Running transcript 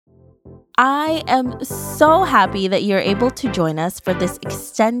I am so happy that you're able to join us for this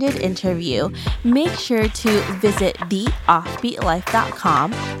extended interview. Make sure to visit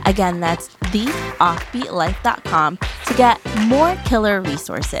theoffbeatlife.com. Again, that's theoffbeatlife.com to get more killer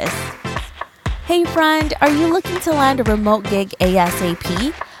resources. Hey friend, are you looking to land a remote gig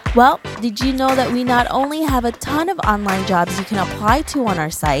ASAP? Well, did you know that we not only have a ton of online jobs you can apply to on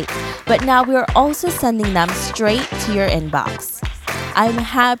our site, but now we're also sending them straight to your inbox. I'm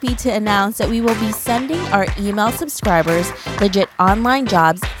happy to announce that we will be sending our email subscribers legit online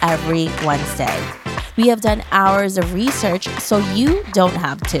jobs every Wednesday. We have done hours of research so you don't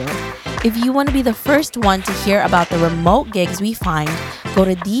have to. If you want to be the first one to hear about the remote gigs we find, go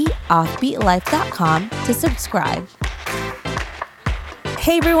to theoffbeatlife.com to subscribe.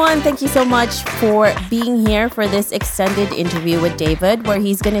 Hey everyone, thank you so much for being here for this extended interview with David, where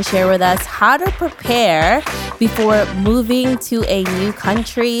he's going to share with us how to prepare before moving to a new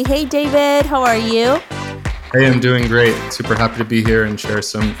country. Hey David, how are you? Hey, I'm doing great. Super happy to be here and share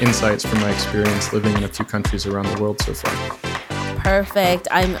some insights from my experience living in a few countries around the world so far. Perfect.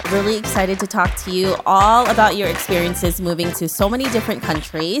 I'm really excited to talk to you all about your experiences moving to so many different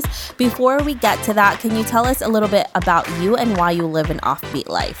countries. Before we get to that, can you tell us a little bit about you and why you live an offbeat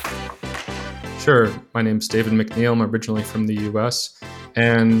life? Sure. My name's David McNeil. I'm originally from the US,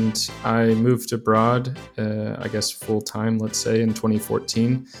 and I moved abroad, full time, let's say, in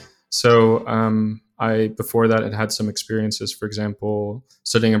 2014. So I, before that, had some experiences, for example,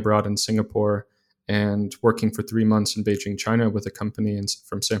 studying abroad in Singapore and working for 3 months in Beijing, China with a company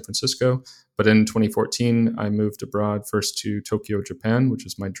from San Francisco. But in 2014, I moved abroad first to Tokyo, Japan, which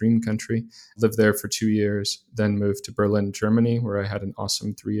is my dream country. Lived there for 2 years, then moved to Berlin, Germany, where I had an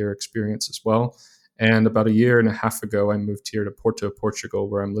awesome 3-year experience as well. And about a year and a half ago, I moved here to Porto, Portugal,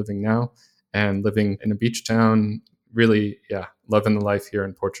 where I'm living now, and living in a beach town. Really, loving the life here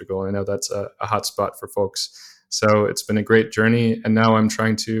in Portugal. I know that's a hot spot for folks. So it's been a great journey. And now I'm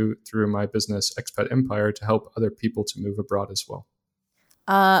trying to, through my business, Expat Empire, to help other people to move abroad as well.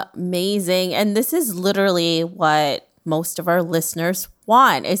 Amazing. And this is literally what most of our listeners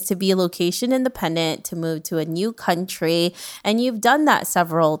want, is to be location independent, to move to a new country. And you've done that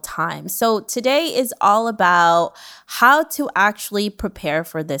several times. So today is all about how to actually prepare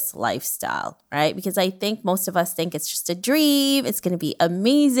for this lifestyle, right? Because I think most of us think it's just a dream. It's going to be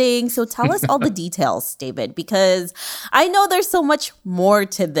amazing. So tell us all the details, David, because I know there's so much more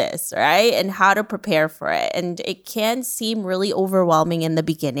to this, right? And how to prepare for it. And it can seem really overwhelming in the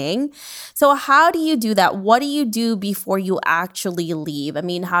beginning. So how do you do that? What do you do before you actually leave? I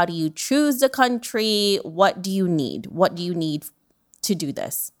mean, how do you choose the country? What do you need? What do you need to do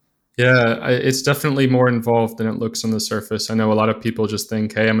this? Yeah, it's definitely more involved than it looks on the surface. I know a lot of people just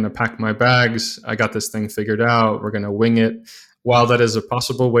think, hey, I'm going to pack my bags. I got this thing figured out. We're going to wing it. While that is a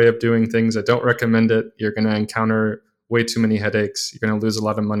possible way of doing things, I don't recommend it. You're going to encounter way too many headaches. You're going to lose a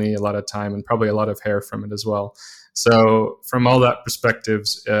lot of money, a lot of time, and probably a lot of hair from it as well. So from all that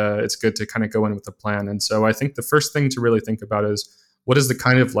perspectives, it's good to kind of go in with a plan. And so I think the first thing to really think about is, what is the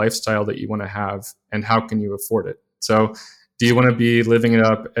kind of lifestyle that you want to have, and how can you afford it? So do you want to be living it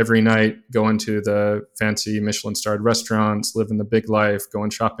up every night, going to the fancy Michelin-starred restaurants, living the big life, going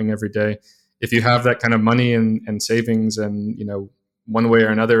shopping every day? If you have that kind of money and savings, and one way or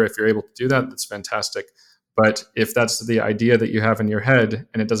another, if you're able to do that, that's fantastic. But if that's the idea that you have in your head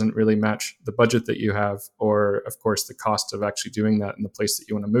and it doesn't really match the budget that you have, or of course the cost of actually doing that in the place that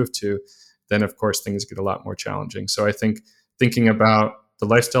you want to move to, then of course things get a lot more challenging. So I think thinking about the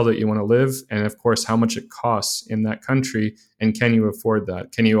lifestyle that you want to live, and of course how much it costs in that country, and can you afford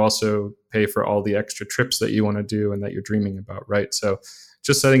that? Can you also pay for all the extra trips that you want to do and that you're dreaming about, right? So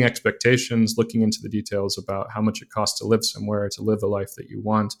just setting expectations, looking into the details about how much it costs to live somewhere, to live a life that you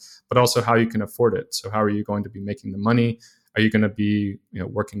want, but also how you can afford it. So how are you going to be making the money? Are you going to be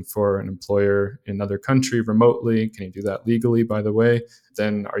working for an employer in another country remotely? Can you do that legally, by the way?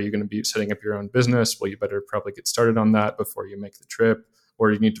 Then are you going to be setting up your own business? Well, you better probably get started on that before you make the trip.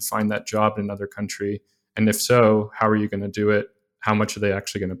 Or you need to find that job in another country. And if so, how are you going to do it? How much are they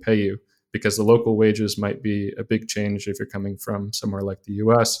actually going to pay you? Because the local wages might be a big change if you're coming from somewhere like the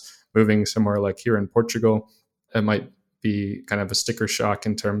US, moving somewhere like here in Portugal. It might be kind of a sticker shock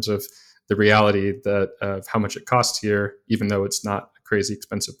in terms of the reality of how much it costs here, even though it's not a crazy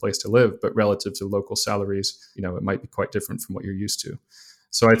expensive place to live, but relative to local salaries, it might be quite different from what you're used to.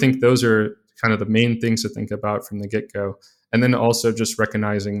 So I think those are kind of the main things to think about from the get-go. And then also just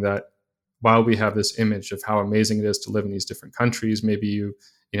recognizing that while we have this image of how amazing it is to live in these different countries, maybe you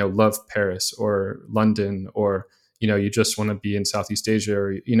love Paris or London, or you just want to be in Southeast Asia,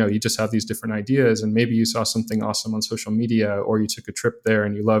 or, you just have these different ideas, and maybe you saw something awesome on social media, or you took a trip there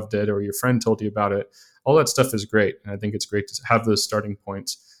and you loved it, or your friend told you about it. All that stuff is great. And I think it's great to have those starting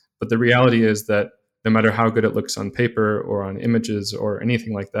points. But the reality is that no matter how good it looks on paper or on images or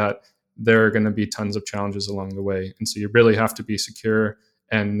anything like that, there are going to be tons of challenges along the way. And so you really have to be secure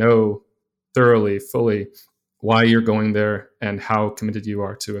and know thoroughly, fully why you're going there and how committed you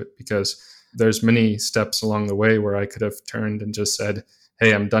are to it. Because there's many steps along the way where I could have turned and just said,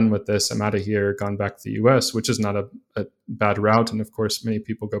 hey, I'm done with this, I'm out of here, gone back to the US, which is not a bad route. And of course, many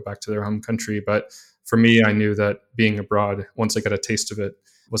people go back to their home country. But for me, I knew that being abroad, once I got a taste of it,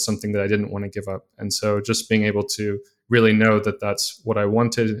 was something that I didn't want to give up. And so just being able to really know that that's what I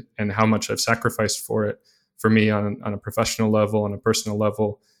wanted and how much I've sacrificed for it, for me on a professional level, on a personal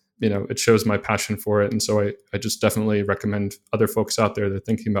level, it shows my passion for it. And so I just definitely recommend other folks out there that are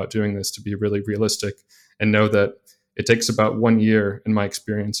thinking about doing this to be really realistic and know that it takes about 1 year, in my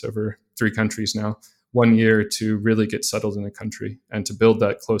experience, over 3 countries now, 1 year to really get settled in a country and to build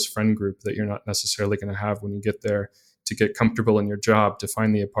that close friend group that you're not necessarily going to have when you get there, to get comfortable in your job, to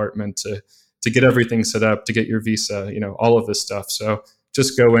find the apartment, to get everything set up, to get your visa, all of this stuff. So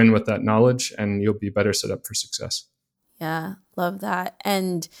just go in with that knowledge and you'll be better set up for success. Yeah, love that.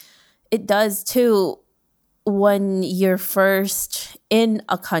 And it does too, when you're first in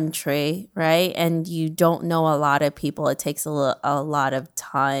a country, right? And you don't know a lot of people, it takes a lot of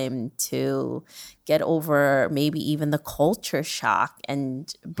time to get over maybe even the culture shock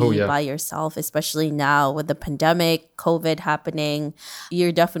and be by yourself, especially now with the pandemic, COVID happening.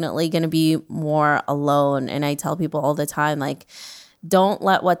 You're definitely going to be more alone. And I tell people all the time, like, don't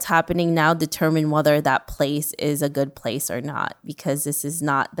let what's happening now determine whether that place is a good place or not, because this is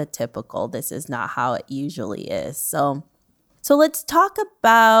not the typical. This is not how it usually is. So let's talk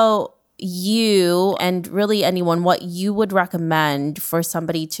about you and really anyone, what you would recommend for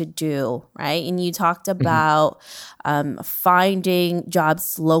somebody to do, right? And you talked about finding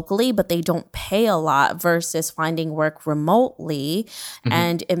jobs locally, but they don't pay a lot, versus finding work remotely,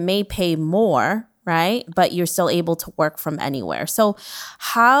 and it may pay more, right? But you're still able to work from anywhere. So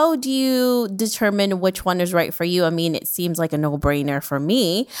how do you determine which one is right for you? I mean, it seems like a no-brainer for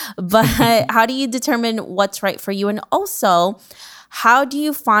me, but how do you determine what's right for you? And also, how do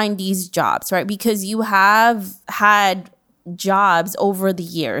you find these jobs, right? Because you have had jobs over the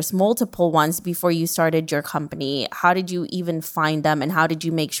years, multiple ones before you started your company. How did you even find them, and how did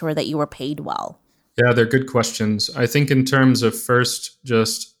you make sure that you were paid well? Yeah, they're good questions. I think in terms of first,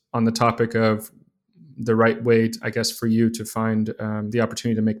 just on the topic of the right way, I guess, for you to find the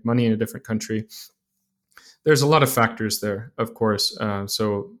opportunity to make money in a different country, there's a lot of factors there, of course.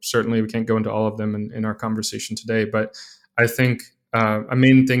 So certainly we can't go into all of them in our conversation today. But I think a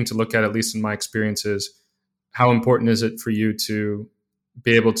main thing to look at least in my experience, is how important is it for you to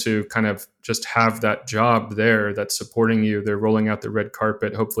be able to kind of just have that job there that's supporting you. They're rolling out the red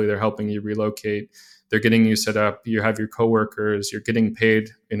carpet. Hopefully they're helping you relocate. They're getting you set up. You have your coworkers. You're getting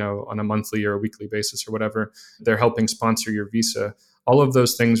paid, on a monthly or a weekly basis or whatever. They're helping sponsor your visa. All of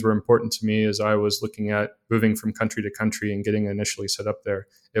those things were important to me as I was looking at moving from country to country and getting initially set up there.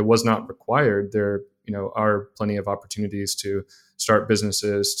 It was not required. There, are plenty of opportunities to start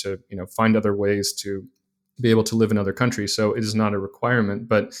businesses, to, find other ways to be able to live in other countries. So it is not a requirement.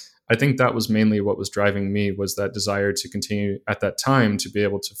 But I think that was mainly what was driving me, was that desire to continue at that time to be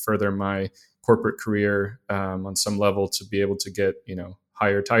able to further my corporate career on some level, to be able to get,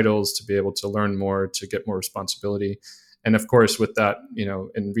 higher titles, to be able to learn more, to get more responsibility. And of course, with that,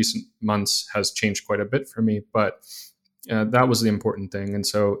 in recent months has changed quite a bit for me, but that was the important thing. And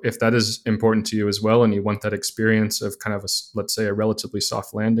so if that is important to you as well, and you want that experience of kind of, let's say, a relatively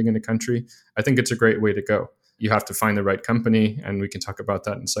soft landing in a country, I think it's a great way to go. You have to find the right company, and we can talk about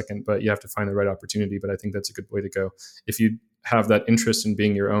that in a second, but you have to find the right opportunity. But I think that's a good way to go. If you have that interest in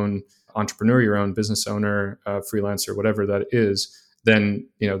being your own entrepreneur, your own business owner, freelancer, whatever that is, then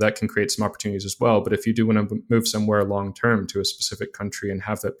that can create some opportunities as well. But if you do want to move somewhere long term to a specific country and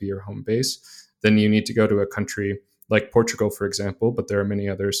have that be your home base, then you need to go to a country like Portugal, for example. But there are many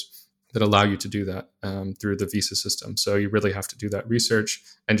others that allow you to do that through the visa system. So you really have to do that research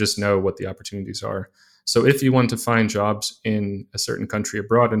and just know what the opportunities are. So if you want to find jobs in a certain country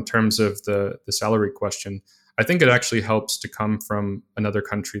abroad, in terms of the salary question, I think it actually helps to come from another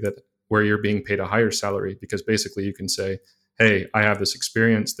country where you're being paid a higher salary, because basically you can say, hey, I have this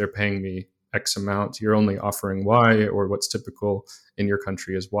experience, they're paying me X amount, you're only offering Y, or what's typical in your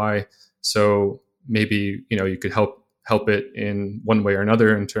country is Y. So maybe, you could help it in one way or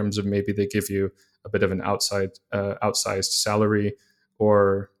another, in terms of maybe they give you a bit of an outsized salary,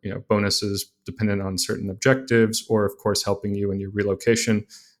 or bonuses dependent on certain objectives, or of course helping you in your relocation.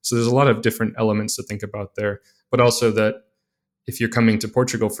 So there's a lot of different elements to think about there, but also that if you're coming to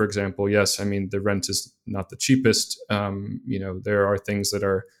Portugal, for example, yes, I mean, the rent is not the cheapest. There are things that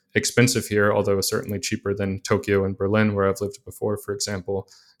are expensive here, although certainly cheaper than Tokyo and Berlin, where I've lived before, for example.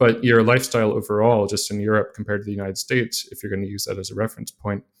 But your lifestyle overall, just in Europe compared to the United States, if you're going to use that as a reference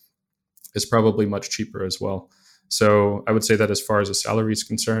point, is probably much cheaper as well. So I would say that as far as a salary is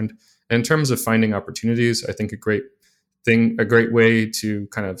concerned. And in terms of finding opportunities, I think a great way to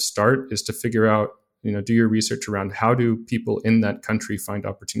kind of start is to figure out, do your research around how do people in that country find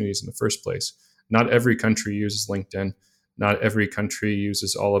opportunities in the first place. Not every country uses LinkedIn. Not every country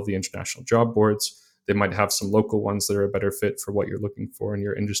uses all of the international job boards. They might have some local ones that are a better fit for what you're looking for in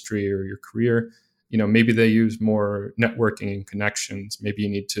your industry or your career. Maybe they use more networking and connections. Maybe you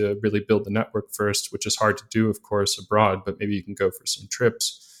need to really build the network first, which is hard to do, of course, abroad, but maybe you can go for some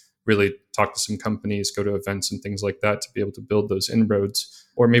trips, really talk to some companies, go to events and things like that to be able to build those inroads.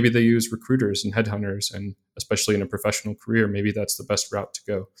 Or maybe they use recruiters and headhunters, and especially in a professional career, maybe that's the best route to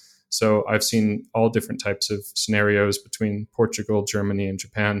go. So I've seen all different types of scenarios between Portugal, Germany, and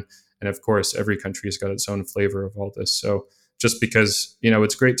Japan. And of course, every country has got its own flavor of all this. So just because,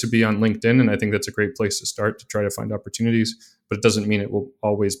 it's great to be on LinkedIn, and I think that's a great place to start to try to find opportunities, but it doesn't mean it will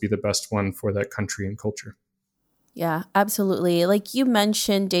always be the best one for that country and culture. Yeah, absolutely. Like you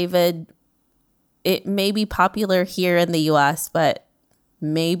mentioned, David, it may be popular here in the US, but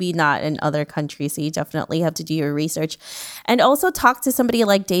maybe not in other countries. So you definitely have to do your research and also talk to somebody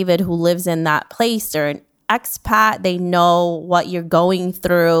like David who lives in that place. They're an expat. They know what you're going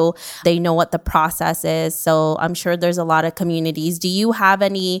through. They know what the process is. So I'm sure there's a lot of communities. Do you have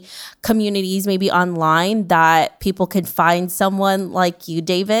any communities maybe online that people can find someone like you,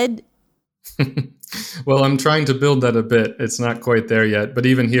 David? Well, I'm trying to build that a bit. It's not quite there yet. But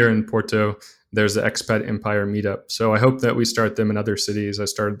even here in Porto, there's the Expat Empire meetup. So I hope that we start them in other cities. I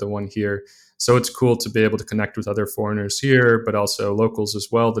started the one here. So it's cool to be able to connect with other foreigners here, but also locals as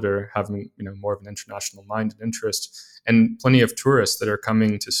well that are having, more of an international mind and interest, and plenty of tourists that are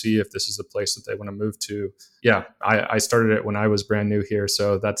coming to see if this is the place that they want to move to. Yeah, I started it when I was brand new here.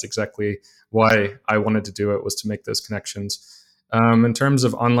 So that's exactly why I wanted to do it, was to make those connections. In terms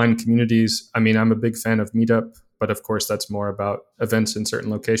of online communities, I mean, I'm a big fan of Meetup, but of course that's more about events in certain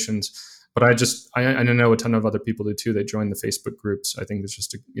locations. But I know a ton of other people do too. They join the Facebook groups. I think it's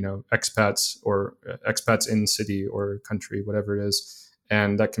just, expats or expats in city or country, whatever it is.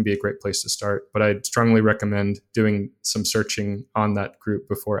 And that can be a great place to start. But I'd strongly recommend doing some searching on that group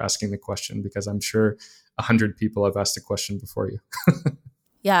before asking the question, because I'm sure 100 people have asked the question before you.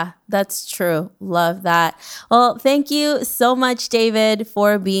 Yeah, that's true. Love that. Well, thank you so much, David,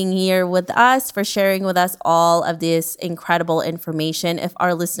 for being here with us, for sharing with us all of this incredible information. If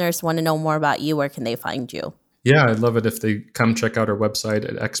our listeners want to know more about you, where can they find you? Yeah, I'd love it if they come check out our website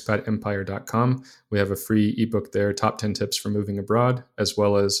at expatempire.com. We have a free ebook there, Top 10 Tips for Moving Abroad, as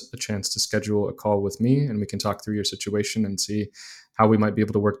well as a chance to schedule a call with me, and we can talk through your situation and see how we might be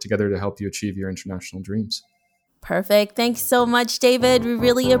able to work together to help you achieve your international dreams. Perfect. Thanks so much, David. We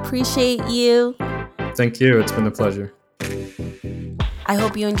really appreciate you. Thank you. It's been a pleasure. I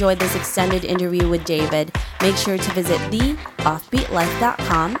hope you enjoyed this extended interview with David. Make sure to visit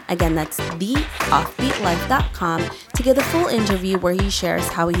theoffbeatlife.com. Again, that's theoffbeatlife.com to get the full interview where he shares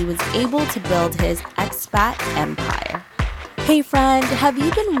how he was able to build his expat empire. Hey friend, have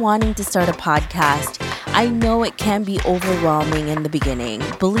you been wanting to start a podcast? I know it can be overwhelming in the beginning.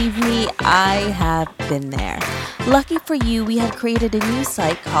 Believe me, I have been there. Lucky for you, we have created a new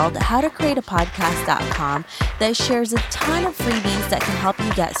site called howtocreateapodcast.com that shares a ton of freebies that can help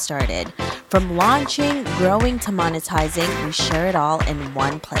you get started. From launching, growing to monetizing, we share it all in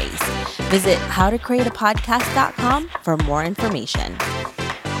one place. Visit howtocreateapodcast.com for more information.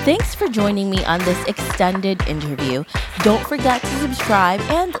 Thanks for joining me on this extended interview. Don't forget to subscribe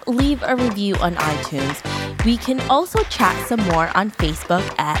and leave a review on iTunes. We can also chat some more on Facebook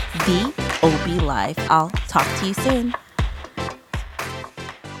at The OB Life. I'll talk to you soon.